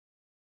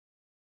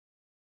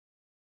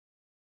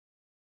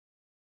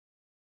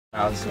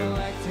house who,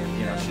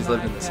 you know, she's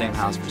lived in the same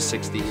house for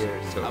 60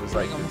 years, so it was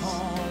like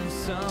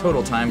this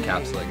total time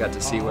capsule. I got to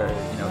see where,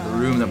 you know, the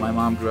room that my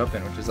mom grew up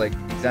in, which is like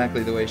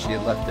exactly the way she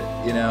had left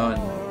it, you know, and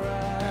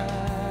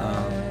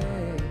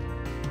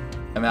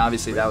I mean,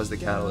 obviously that was the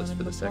catalyst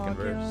for the second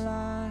verse,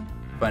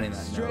 finding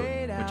that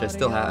note, which I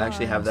still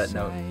actually have that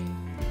note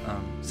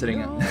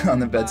sitting on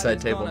the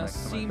bedside table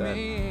next to my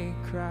bed.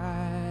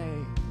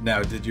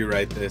 Now, did you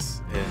write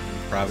this in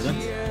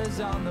Providence?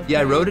 Yeah,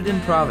 I wrote it in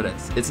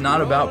Providence. It's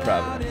not about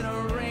Providence.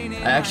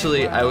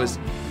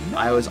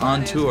 I was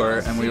on tour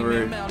and we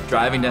were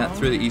driving down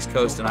through the East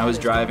Coast, and I was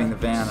driving the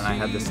van, and I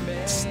had this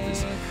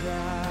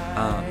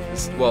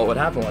well, what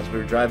happened was we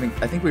were driving.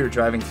 I think we were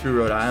driving through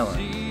Rhode Island,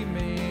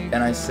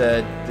 and I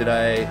said,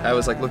 I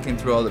was like looking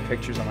through all the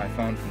pictures on my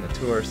phone from the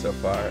tour so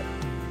far,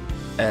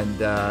 and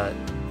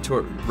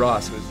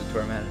Ross, who was the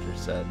tour manager,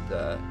 said,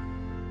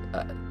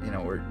 you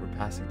know, we're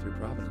passing through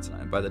Providence,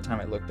 and by the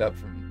time I looked up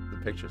from the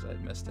pictures,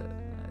 I'd missed it.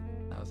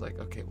 And I was like,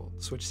 okay, well,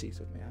 switch seats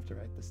with me. I have to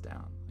write this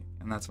down,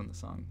 and that's when the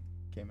song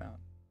came out.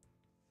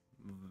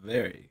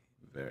 Very,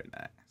 very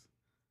nice.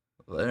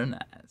 Very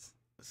nice.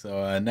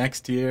 So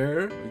next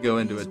year we go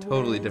into a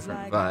totally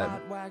different vibe.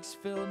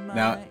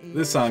 Now,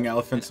 this song,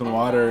 Elephants in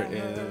Water,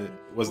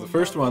 was the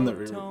first one that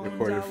we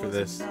recorded for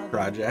this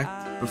project.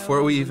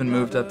 Before we even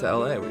moved up to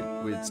LA,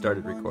 we had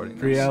started recording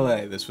this.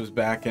 Pre-LA. This was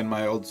back in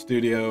my old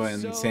studio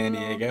in San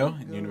Diego,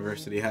 in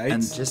University Heights.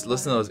 And just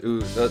listen to those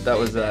oohs. That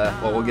was,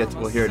 well,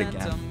 we'll hear it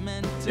again.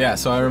 Yeah,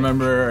 so I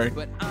remember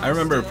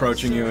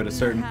approaching you at a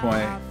certain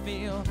point,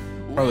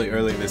 probably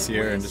early this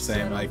year, and just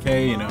saying like,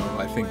 hey, you know,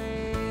 I think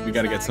we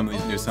got to get some of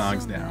these new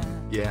songs down.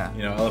 Yeah.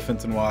 You know,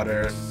 Elephants in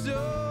Water,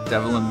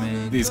 Devil in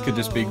Me. These could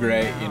just be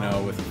great, you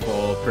know, with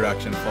full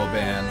production, full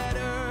band.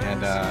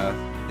 And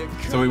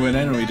so we went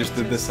in and we just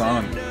did this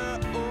song.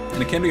 And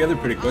it came together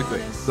pretty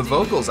quickly. The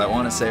vocals, I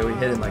want to say, we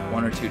hit in like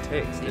 1 or 2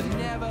 takes, didn't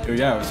we?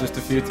 Yeah, it was just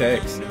a few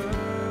takes.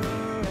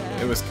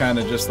 It was kind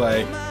of just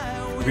like,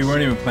 we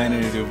weren't even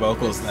planning to do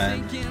vocals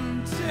then.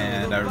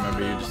 And I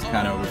remember you just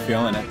kind of were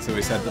feeling it, so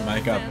we set the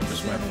mic up and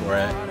just went for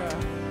it.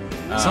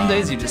 Some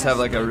days you just have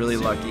like a really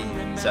lucky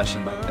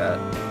session like that.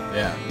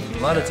 Yeah.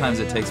 A lot of times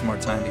it takes more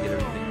time to get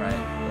everything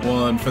right.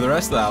 Well, and for the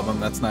rest of the album,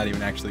 that's not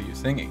even actually you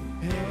singing.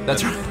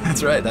 That's right.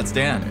 That's right. That's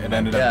Dan. It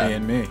ended up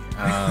being me.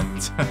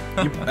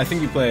 I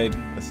think you played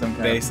some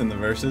bass in the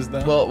verses,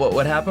 though. Well,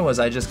 what happened was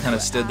I just kind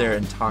of stood there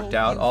and talked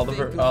out all the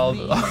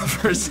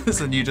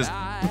verses, and you just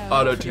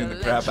auto-tuned the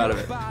crap out of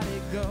it.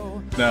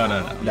 No.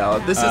 No,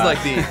 this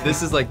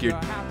is like your,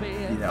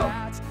 you know,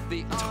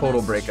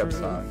 total breakup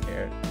song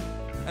here,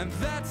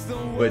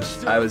 which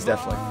I was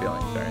definitely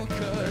feeling during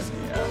the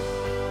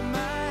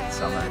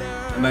summer.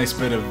 A nice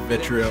bit of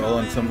vitriol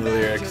on some of the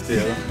lyrics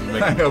too.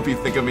 I hope you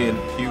think of me in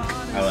puke.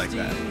 I like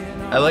that.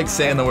 I like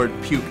saying the word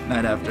puke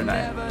night after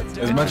night.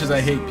 As much as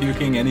I hate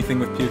puking, anything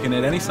with puke in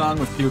it, any song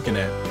with puke in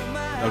it,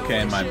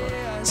 okay in my book.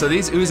 So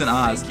these oohs and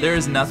ahs, there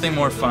is nothing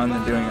more fun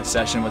than doing a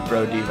session with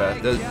Bro Diva.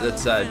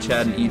 That's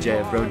Chad and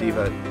EJ of Bro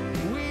Diva.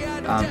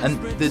 And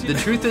the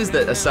truth is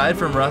that aside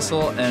from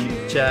Russell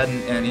and Chad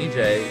and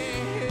EJ,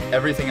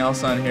 everything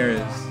else on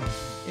here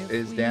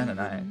is Dan and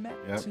I.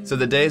 Yep. So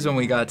the days when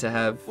we got to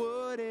have,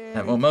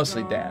 well,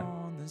 mostly Dan,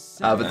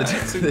 but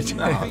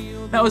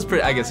that was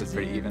pretty. I guess it's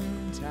pretty even.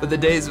 But the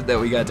days that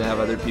we got to have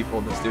other people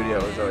in the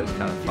studio was always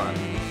kind of fun.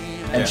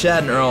 And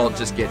Chad and Earl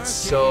just get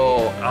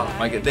so, oh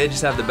my god, they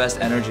just have the best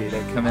energy.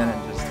 They come in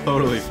and just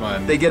totally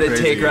fun. They get a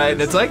take right,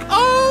 and it's like,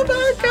 oh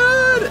my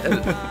god.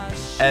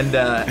 And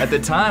at the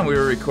time we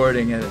were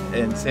recording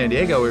in San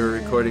Diego, we were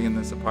recording in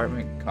this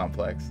apartment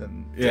complex, and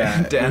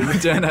Dan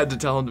had to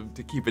tell him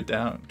to keep it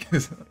down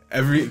because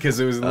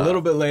it was a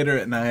little bit later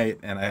at night,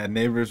 and I had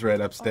neighbors right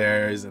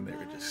upstairs, and they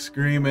were just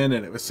screaming,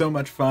 and it was so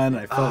much fun.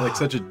 I felt like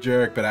such a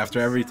jerk, but after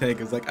every take,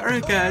 it was like, all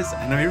right, guys,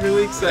 I know you're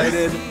really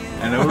excited,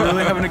 I know we're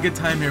really having a good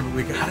time here, but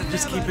we gotta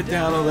just keep it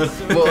down a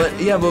little bit.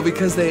 Well,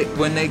 because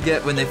when they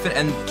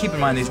and keep in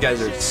mind these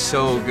guys are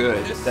so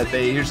good that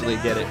they usually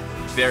get it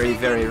very,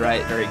 very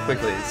right very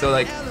quickly. So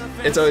like,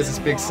 it's always this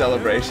big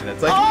celebration.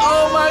 It's like,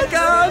 oh my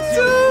god,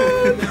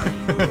 dude!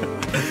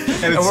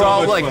 and we're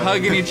all like fun.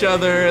 Hugging each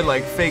other and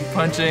like fake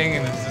punching,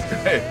 and it's just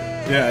great.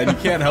 Yeah, and you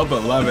can't help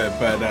but love it.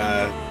 But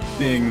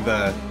being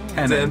the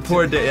tenant, and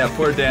poor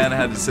Dan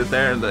had to sit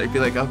there and like be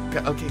like,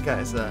 okay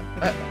guys,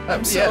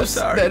 I'm so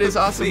sorry. That is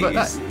awesome, please.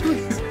 but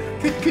please,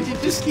 could you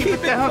just keep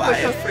it down?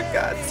 Quiet, for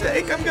God's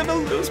sake, I'm gonna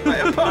lose my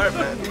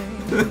apartment.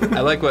 I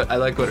like what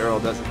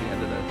Earl does at the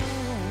end of it.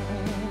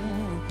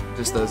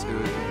 Just those oohs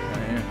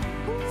right here.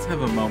 Let's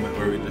have a moment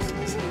where we just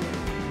listen.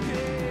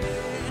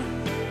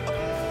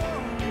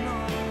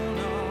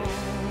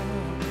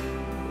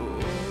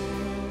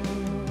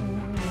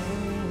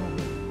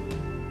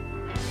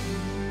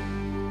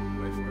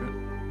 Wait for it.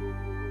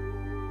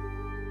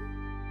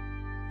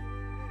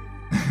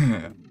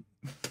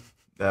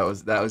 That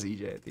was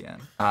EJ at the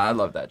end. I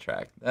love that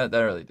track. That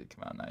really did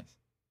come out nice.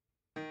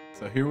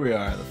 So here we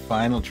are, the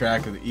final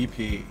track of the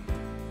EP.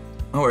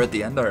 Oh, we're at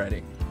the end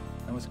already.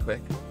 That was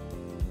quick.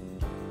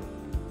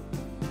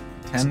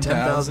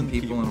 10,000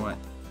 people in what?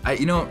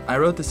 I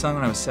wrote the song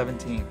when I was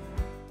 17.